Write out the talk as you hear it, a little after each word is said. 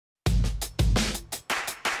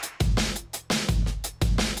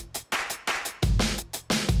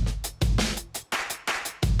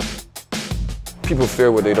people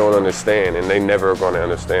fear what they don't understand, and they never are going to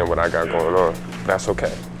understand what I got going on. That's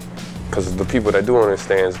okay, because the people that do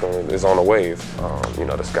understand is on a wave. You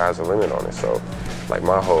know, the sky's the limit on it. So, like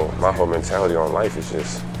my whole mentality on life is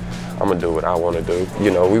just, I'm gonna do what I want to do.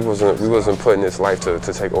 You know, we wasn't put in this life to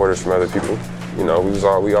take orders from other people. You know,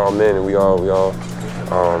 we all men, and we all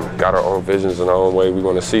got our own visions and our own way we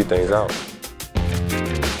want to see things out.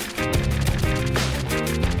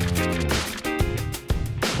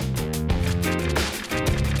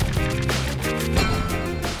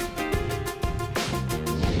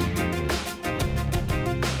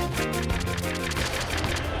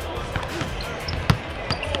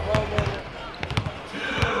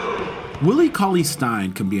 Willie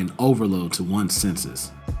Cauley-Stein can be an overload to one's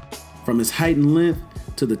senses. From his height and length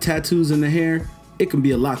to the tattoos in the hair, it can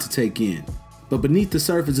be a lot to take in. But beneath the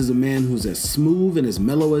surface is a man who's as smooth and as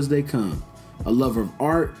mellow as they come. A lover of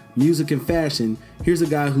art, music, and fashion, here's a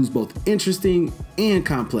guy who's both interesting and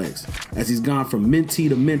complex, as he's gone from mentee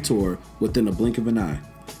to mentor within a blink of an eye.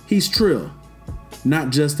 He's Trill,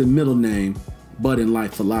 not just in middle name, but in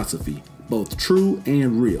life philosophy, both true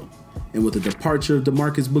and real. And with the departure of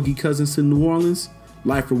DeMarcus Boogie Cousins to New Orleans,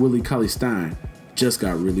 life for Willie Cauley-Stein just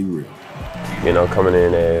got really real. You know, coming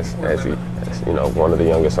in as you know, one of the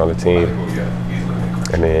youngest on the team,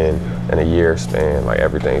 and then in a year span, like,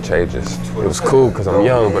 everything changes. It was cool because I'm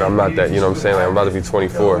young, but I'm not that, you know what I'm saying? Like, I'm about to be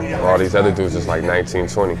 24. All these other dudes is like 19,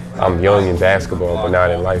 20. I'm young in basketball, but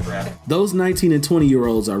not in life. Those 19 and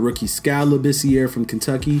 20-year-olds are rookie Skal Labissiere from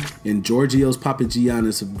Kentucky and Georgios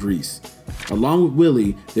Papagiannis of Greece. Along with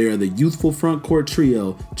Willie, they are the youthful front court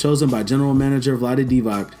trio chosen by general manager Vlade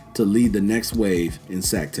Divac to lead the next wave in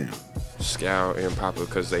Sacktown. Skal and Papa,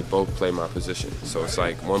 because they both play my position. So it's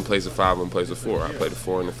like one plays a 5, one plays a 4. I play the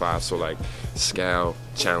 4 and the 5. So like Skal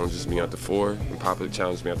challenges me at the 4 and Papa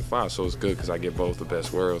challenges me at the 5. So it's good because I get both the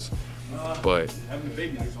best worlds. But,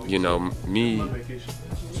 you know, me,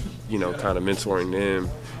 you know, kind of mentoring them,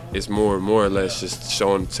 it's more or less just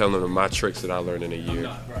telling them my tricks that I learned in a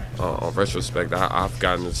year. On retrospect, I've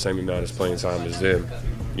gotten the same amount of playing time as them.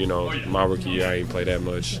 You know, my rookie year, I ain't played that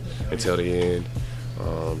much until the end.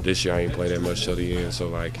 This year, I ain't played that much till the end. So,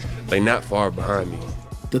 like, they not far behind me.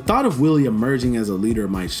 The thought of Willie emerging as a leader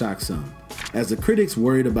might shock some, as the critics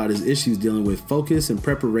worried about his issues dealing with focus and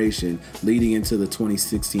preparation leading into the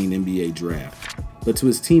 2016 NBA draft. But to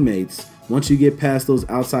his teammates, once you get past those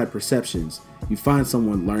outside perceptions, you find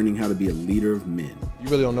someone learning how to be a leader of men. You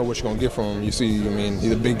really don't know what you're going to get from him. You see, I mean,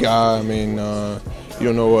 he's a big guy. I mean, you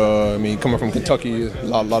don't know, I mean, coming from Kentucky, a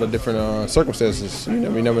lot of different circumstances.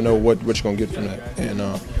 You never know what you're going to get from that. And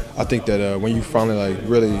I think that when you finally, like,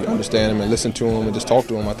 really understand him and listen to him and just talk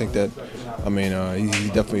to him, I think that, I mean, he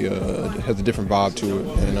definitely has a different vibe to it.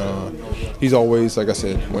 And he's always, like I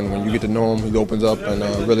said, when you get to know him, he opens up and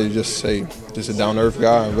really just a down-to-earth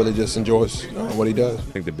guy and really just enjoys what he does. I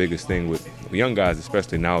think the biggest thing with young guys,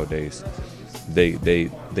 especially nowadays, they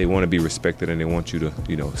want to be respected and they want you to,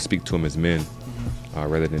 you know, speak to them as men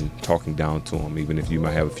rather than talking down to them, even if you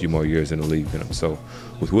might have a few more years in the league. You know? So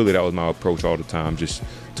with Willie, that was my approach all the time, just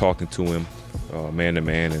talking to him man to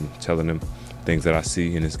man and telling him things that I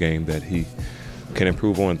see in his game that he can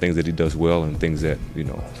improve on, things that he does well, and things that, you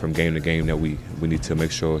know, from game to game that we need to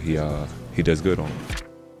make sure he does good on.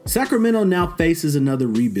 Sacramento now faces another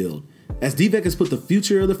rebuild, as Divac has put the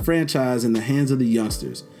future of the franchise in the hands of the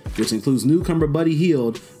youngsters, which includes newcomer Buddy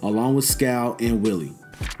Hield along with Skal and Willie.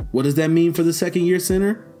 What does that mean for the second-year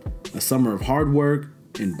center? A summer of hard work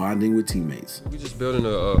and bonding with teammates. We're just building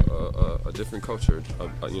a different culture,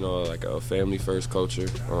 you know, like a family-first culture.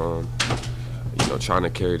 You know, trying to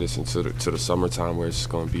carry this into the summertime where it's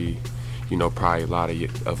going to be, you know, probably a lot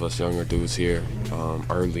of us younger dudes here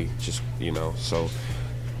early, just, you know, so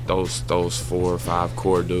those 4 or 5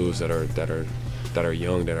 core dudes that are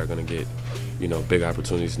young, that are going to get, you know, big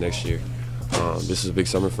opportunities next year. This is a big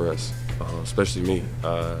summer for us, especially me.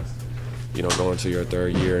 You know, going to your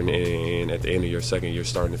 3rd year and at the end of your 2nd year,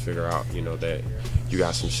 starting to figure out, you know, that you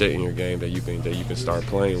got some shit in your game that you can start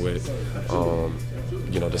playing with.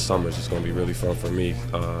 You know, the summer is just going to be really fun for me,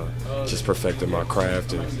 just perfecting my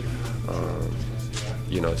craft and,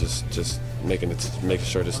 you know, just making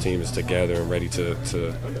sure this team is together and ready to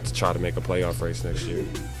try to make a playoff race next year.